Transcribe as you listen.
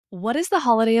What is the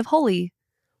holiday of Holi?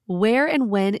 Where and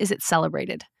when is it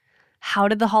celebrated? How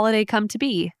did the holiday come to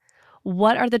be?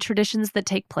 What are the traditions that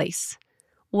take place?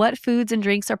 What foods and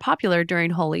drinks are popular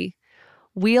during Holi?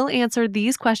 We'll answer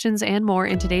these questions and more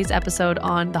in today's episode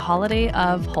on the holiday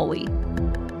of Holi.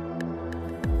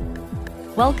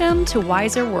 Welcome to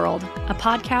Wiser World, a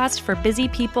podcast for busy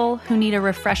people who need a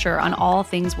refresher on all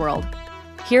things world.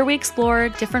 Here we explore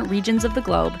different regions of the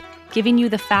globe, giving you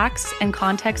the facts and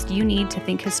context you need to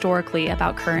think historically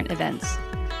about current events.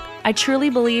 I truly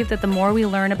believe that the more we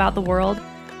learn about the world,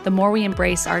 the more we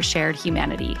embrace our shared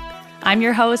humanity. I'm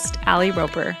your host, Allie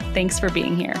Roper. Thanks for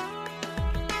being here.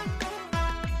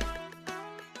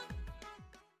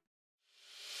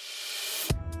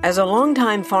 As a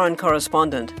longtime foreign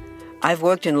correspondent, I've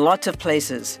worked in lots of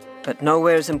places, but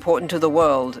nowhere as important to the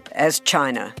world as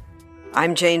China.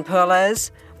 I'm Jane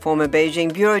Perlez, former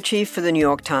Beijing bureau chief for the New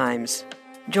York Times.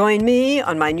 Join me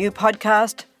on my new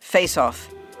podcast, Face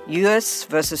Off, US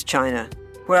versus China,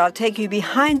 where I'll take you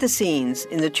behind the scenes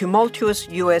in the tumultuous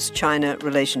US-China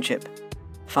relationship.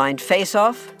 Find Face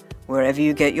Off wherever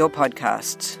you get your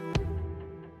podcasts.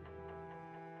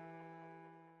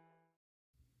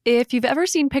 If you've ever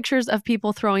seen pictures of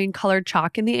people throwing colored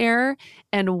chalk in the air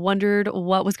and wondered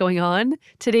what was going on,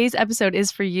 today's episode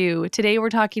is for you. Today we're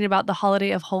talking about the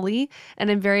holiday of Holi, and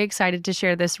I'm very excited to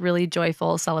share this really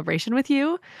joyful celebration with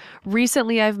you.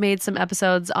 Recently, I've made some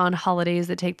episodes on holidays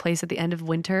that take place at the end of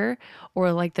winter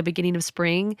or like the beginning of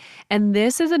spring, and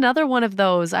this is another one of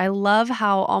those. I love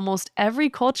how almost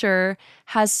every culture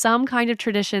has some kind of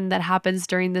tradition that happens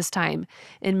during this time.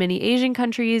 In many Asian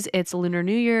countries, it's Lunar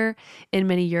New Year. In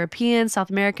many European, South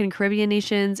American, Caribbean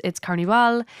nations, it's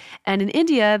Carnival. And in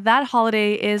India, that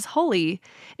holiday is Holi.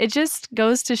 It just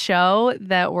goes to show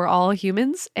that we're all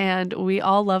humans and we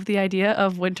all love the idea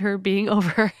of winter being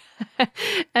over.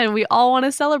 And we all want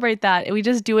to celebrate that. And we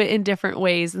just do it in different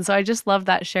ways. And so I just love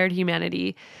that shared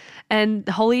humanity. And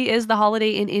Holi is the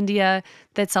holiday in India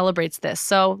that celebrates this.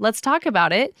 So let's talk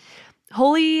about it.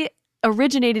 Holi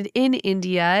originated in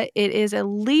India. It is at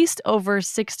least over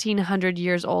 1,600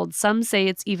 years old. Some say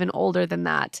it's even older than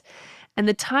that. And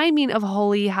the timing of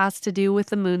Holi has to do with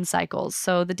the moon cycles.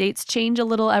 So the dates change a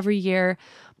little every year,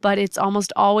 but it's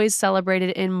almost always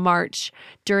celebrated in March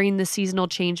during the seasonal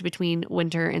change between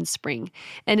winter and spring.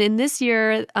 And in this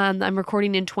year, I'm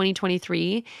recording in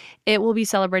 2023, it will be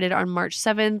celebrated on March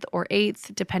 7th or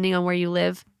 8th, depending on where you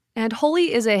live. And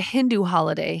Holi is a Hindu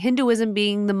holiday, Hinduism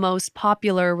being the most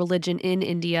popular religion in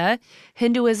India.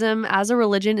 Hinduism as a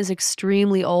religion is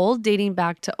extremely old, dating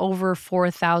back to over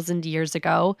 4,000 years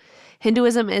ago.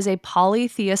 Hinduism is a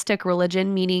polytheistic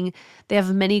religion, meaning they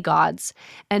have many gods.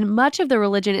 And much of the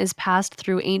religion is passed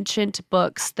through ancient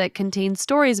books that contain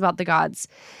stories about the gods.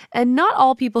 And not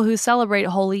all people who celebrate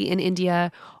Holi in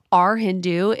India are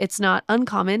Hindu. It's not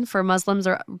uncommon for Muslims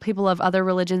or people of other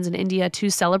religions in India to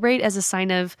celebrate as a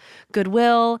sign of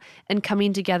goodwill and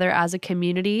coming together as a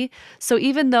community. So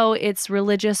even though it's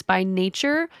religious by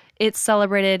nature, it's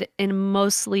celebrated in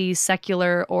mostly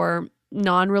secular or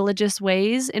non-religious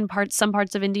ways in some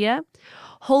parts of India.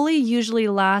 Holi usually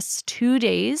lasts 2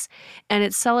 days, and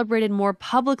it's celebrated more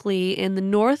publicly in the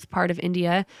north part of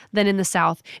India than in the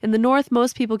south. In the north,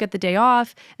 most people get the day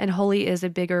off, and Holi is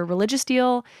a bigger religious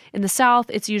deal. In the south,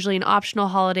 it's usually an optional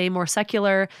holiday, more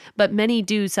secular, but many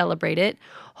do celebrate it.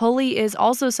 Holi is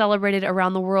also celebrated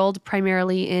around the world,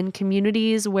 primarily in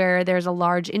communities where there's a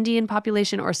large Indian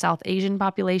population or South Asian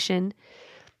population.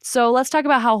 So let's talk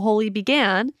about how Holi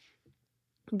began.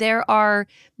 There are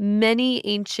many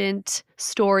ancient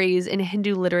stories in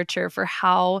Hindu literature for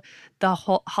how the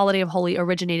holiday of Holi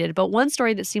originated, but one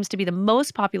story that seems to be the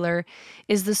most popular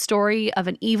is the story of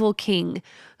an evil king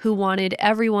who wanted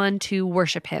everyone to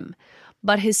worship him.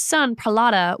 But his son,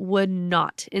 Prahlada, would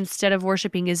not. Instead of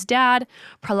worshiping his dad,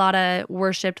 Prahlada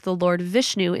worshipped the Lord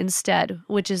Vishnu instead,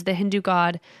 which is the Hindu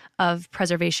god of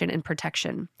preservation and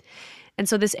protection. And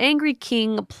so this angry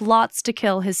king plots to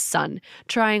kill his son,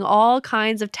 trying all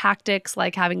kinds of tactics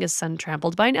like having his son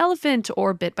trampled by an elephant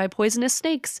or bit by poisonous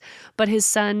snakes. But his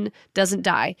son doesn't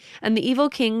die. And the evil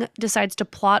king decides to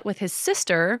plot with his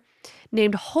sister,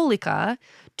 named Holika,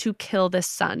 to kill this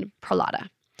son, Prahlada.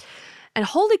 And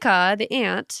Holika, the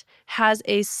aunt, has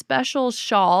a special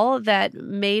shawl that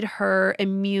made her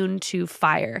immune to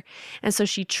fire. And so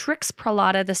she tricks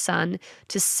Prahlada, the son,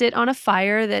 to sit on a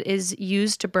fire that is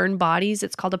used to burn bodies.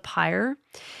 It's called a pyre.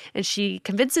 And she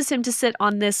convinces him to sit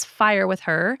on this fire with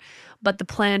her. But the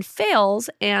plan fails,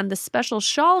 and the special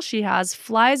shawl she has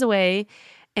flies away,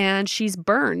 and she's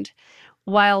burned.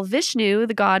 while Vishnu,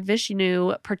 the god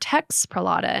Vishnu, protects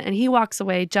Prahlada and he walks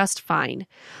away just fine.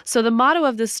 So the motto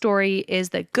of this story is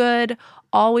that good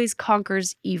always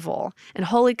conquers evil. And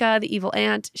Holika, the evil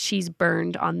ant, she's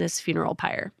burned on this funeral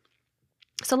pyre.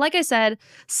 So like I said,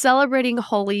 celebrating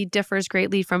Holi differs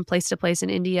greatly from place to place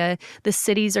in India. The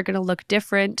cities are going to look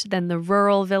different than the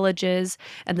rural villages,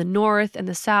 and the north and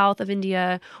the south of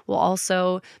India will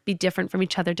also be different from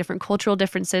each other, different cultural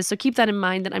differences. So keep that in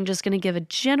mind that I'm just going to give a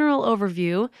general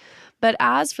overview. But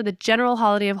as for the general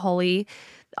holiday of Holi,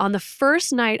 on the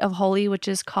first night of Holi, which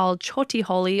is called Choti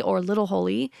Holi or Little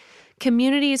Holi,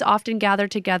 communities often gather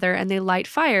together and they light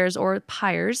fires or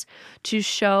pyres to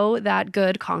show that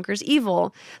good conquers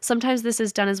evil. Sometimes this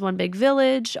is done as one big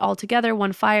village, all together,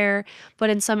 one fire.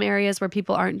 But in some areas where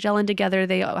people aren't gelling together,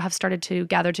 they have started to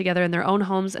gather together in their own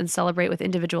homes and celebrate with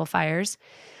individual fires.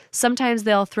 Sometimes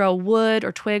they'll throw wood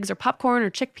or twigs or popcorn or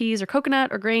chickpeas or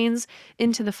coconut or grains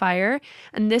into the fire,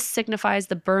 and this signifies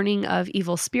the burning of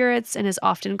evil spirits and is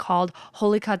often called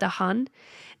Holika Dahan.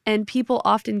 And people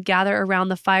often gather around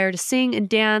the fire to sing and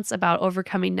dance about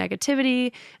overcoming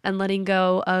negativity and letting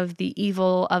go of the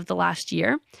evil of the last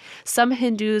year. Some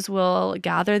Hindus will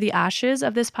gather the ashes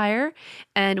of this pyre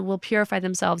and will purify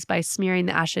themselves by smearing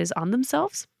the ashes on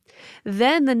themselves.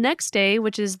 Then the next day,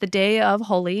 which is the day of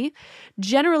Holi,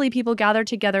 generally people gather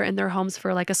together in their homes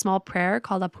for like a small prayer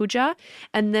called a puja,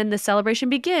 and then the celebration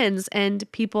begins and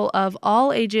people of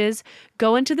all ages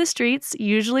go into the streets,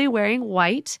 usually wearing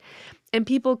white, and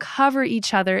people cover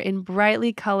each other in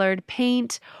brightly colored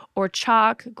paint or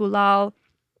chalk, gulal,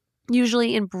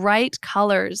 usually in bright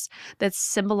colors that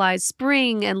symbolize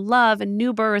spring and love and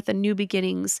new birth and new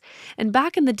beginnings. And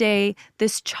back in the day,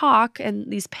 this chalk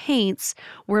and these paints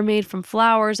were made from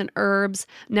flowers and herbs.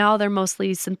 Now they're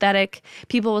mostly synthetic.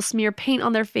 People will smear paint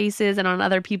on their faces and on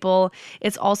other people.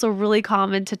 It's also really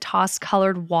common to toss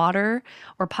colored water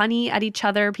or pani at each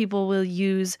other. People will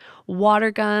use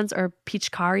water guns or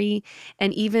pichkari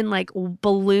and even like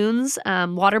balloons,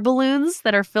 water balloons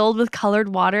that are filled with colored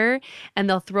water, and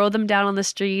they'll throw them down on the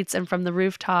streets and from the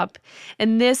rooftop.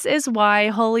 And this is why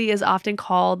Holi is often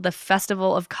called the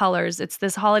Festival of Colors. It's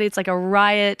this holiday, it's like a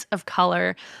riot of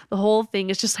color. The whole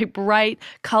thing is just like bright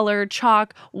color,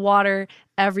 chalk, water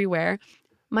everywhere.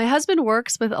 My husband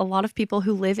works with a lot of people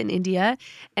who live in India,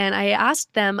 and I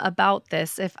asked them about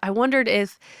this. If I wondered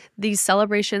if these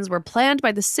celebrations were planned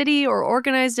by the city or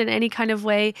organized in any kind of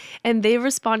way, and they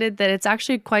responded that it's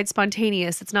actually quite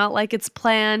spontaneous. It's not like it's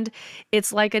planned.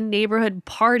 It's like a neighborhood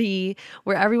party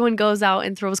where everyone goes out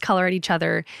and throws color at each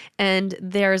other, and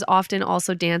there's often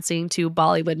also dancing to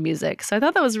Bollywood music. So I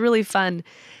thought that was really fun.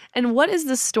 And what is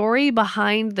the story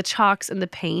behind the chalks and the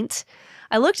paint?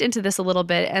 I looked into this a little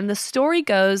bit, and the story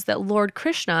goes that Lord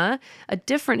Krishna, a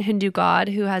different Hindu god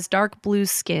who has dark blue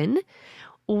skin,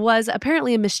 was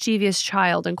apparently a mischievous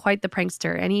child and quite the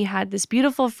prankster. And he had this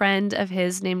beautiful friend of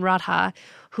his named Radha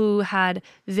who had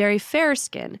very fair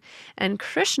skin. And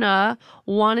Krishna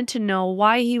wanted to know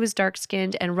why he was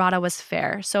dark-skinned and Radha was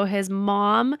fair. So his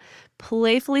mom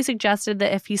playfully suggested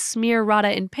that if he smear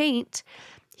Radha in paint,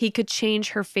 he could change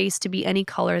her face to be any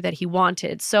color that he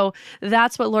wanted. So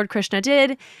that's what Lord Krishna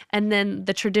did. And then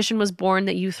the tradition was born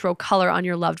that you throw color on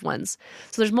your loved ones.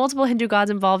 So there's multiple Hindu gods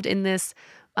involved in this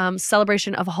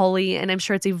celebration of Holi, and I'm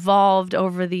sure it's evolved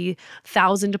over the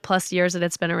 1,000+ years that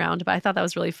it's been around, but I thought that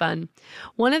was really fun.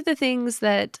 One of the things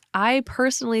that I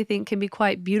personally think can be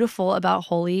quite beautiful about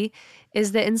Holi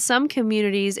is that in some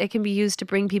communities, it can be used to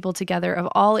bring people together of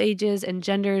all ages and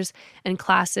genders and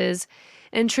classes.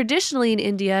 And traditionally in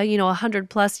India,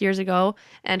 100+ years ago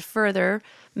and further,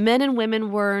 men and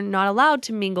women were not allowed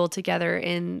to mingle together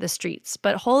in the streets.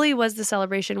 But Holi was the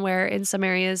celebration where in some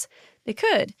areas they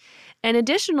could. And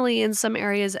additionally, in some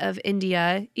areas of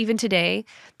India, even today,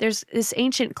 there's this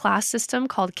ancient class system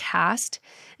called caste,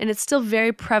 and it's still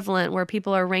very prevalent where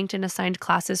people are ranked and assigned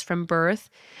classes from birth.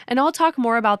 And I'll talk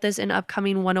more about this in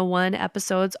upcoming 101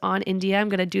 episodes on India. I'm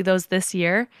going to do those this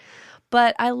year.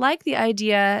 But I like the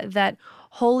idea that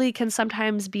Holi can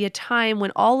sometimes be a time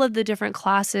when all of the different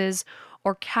classes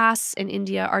or castes in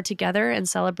India are together and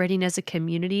celebrating as a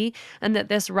community, and that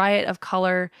this riot of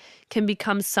color can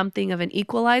become something of an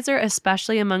equalizer,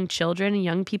 especially among children and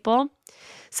young people.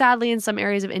 Sadly, in some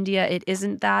areas of India, it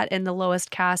isn't that, and the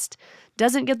lowest caste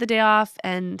doesn't get the day off,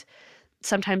 and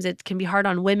sometimes it can be hard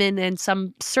on women. In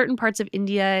some certain parts of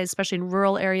India, especially in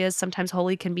rural areas, sometimes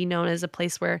Holi can be known as a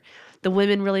place where the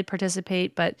women really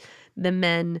participate, but the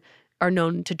men are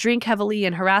known to drink heavily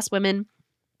and harass women.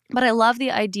 But I love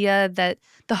the idea that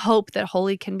the hope that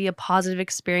Holi can be a positive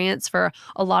experience for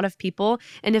a lot of people.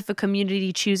 And if a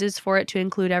community chooses for it to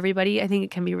include everybody, I think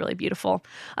it can be really beautiful.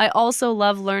 I also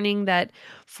love learning that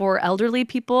for elderly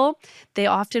people, they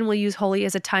often will use Holi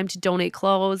as a time to donate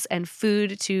clothes and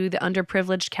food to the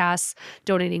underprivileged castes,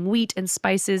 donating wheat and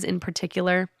spices in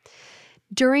particular.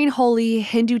 During Holi,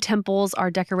 Hindu temples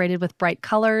are decorated with bright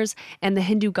colors, and the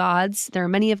Hindu gods, there are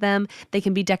many of them, they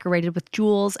can be decorated with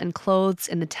jewels and clothes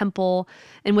in the temple.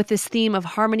 And with this theme of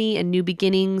harmony and new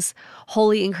beginnings,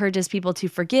 Holi encourages people to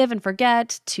forgive and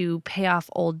forget, to pay off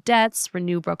old debts,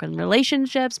 renew broken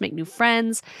relationships, make new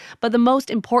friends. But the most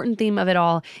important theme of it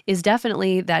all is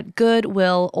definitely that good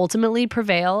will ultimately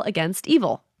prevail against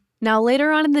evil. Now,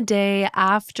 later on in the day,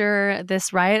 after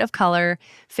this riot of color,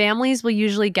 families will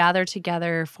usually gather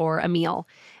together for a meal.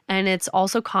 And it's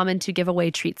also common to give away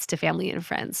treats to family and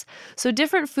friends. So,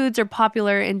 different foods are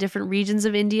popular in different regions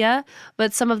of India,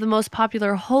 but some of the most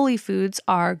popular Holi foods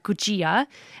are gujia.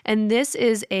 And this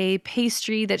is a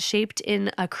pastry that's shaped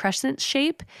in a crescent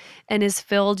shape and is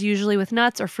filled usually with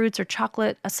nuts or fruits or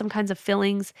chocolate, some kinds of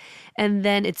fillings. And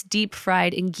then it's deep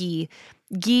fried in ghee.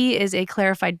 Ghee is a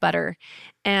clarified butter,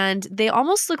 and they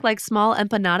almost look like small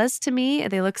empanadas to me.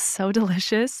 They look so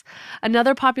delicious.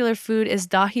 Another popular food is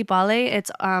dahi bale. It's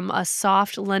a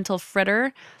soft lentil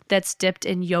fritter that's dipped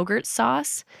in yogurt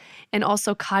sauce, and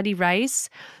also kadi rice.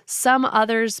 Some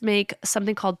others make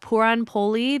something called puran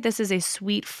poli. This is a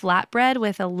sweet flatbread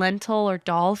with a lentil or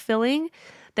dal filling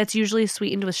that's usually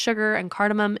sweetened with sugar and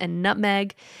cardamom and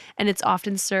nutmeg, and it's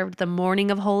often served the morning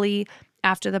of Holi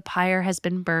after the pyre has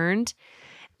been burned.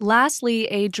 Lastly,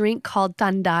 a drink called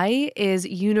tandai is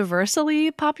universally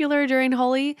popular during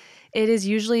Holi. It is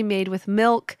usually made with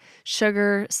milk,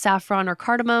 sugar, saffron or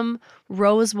cardamom,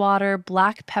 rose water,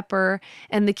 black pepper,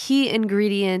 and the key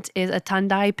ingredient is a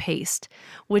tandai paste,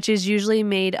 which is usually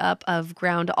made up of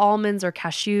ground almonds or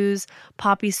cashews,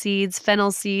 poppy seeds,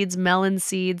 fennel seeds, melon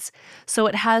seeds. So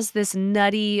it has this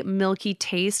nutty, milky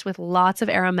taste with lots of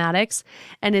aromatics,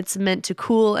 and it's meant to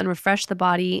cool and refresh the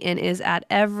body and is at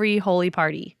every Holi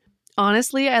party.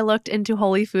 Honestly, I looked into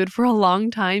Holi food for a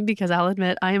long time because I'll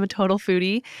admit I am a total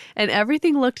foodie, and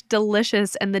everything looked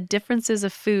delicious, and the differences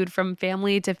of food from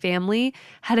family to family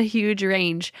had a huge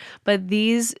range. But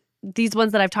these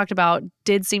ones that I've talked about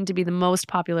did seem to be the most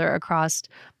popular across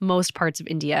most parts of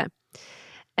India.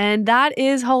 And that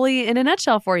is Holi in a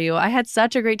nutshell for you. I had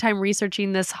such a great time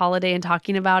researching this holiday and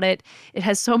talking about it. It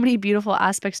has so many beautiful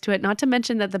aspects to it, not to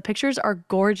mention that the pictures are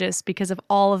gorgeous because of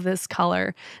all of this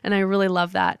color. And I really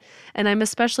love that. And I'm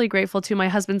especially grateful to my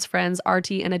husband's friends,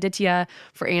 Arti and Aditya,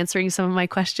 for answering some of my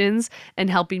questions and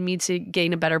helping me to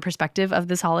gain a better perspective of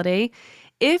this holiday.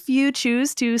 If you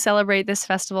choose to celebrate this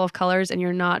festival of colors and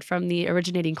you're not from the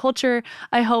originating culture,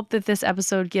 I hope that this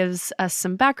episode gives us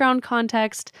some background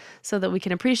context so that we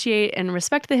can appreciate and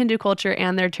respect the Hindu culture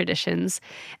and their traditions.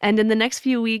 And in the next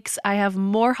few weeks, I have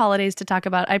more holidays to talk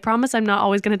about. I promise I'm not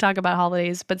always going to talk about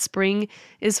holidays, but spring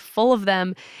is full of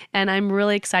them, and I'm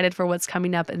really excited for what's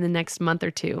coming up in the next month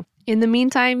or two. In the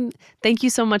meantime, thank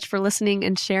you so much for listening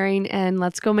and sharing, and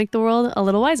let's go make the world a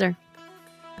little wiser.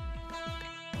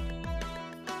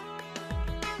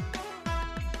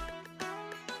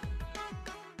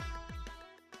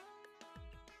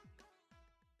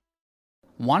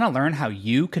 Want to learn how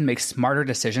you can make smarter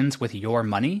decisions with your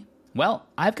money? Well,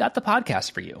 I've got the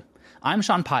podcast for you. I'm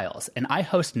Sean Piles, and I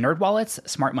host NerdWallet's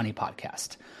Smart Money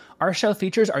Podcast. Our show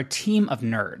features our team of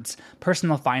nerds,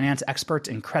 personal finance experts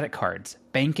in credit cards,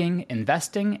 banking,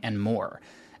 investing, and more.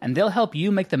 And they'll help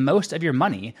you make the most of your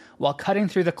money while cutting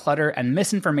through the clutter and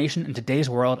misinformation in today's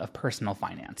world of personal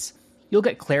finance. You'll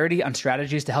get clarity on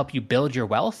strategies to help you build your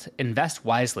wealth, invest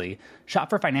wisely, shop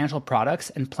for financial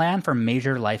products, and plan for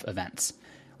major life events.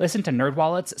 Listen to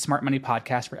NerdWallet's Smart Money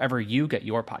Podcast wherever you get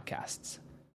your podcasts.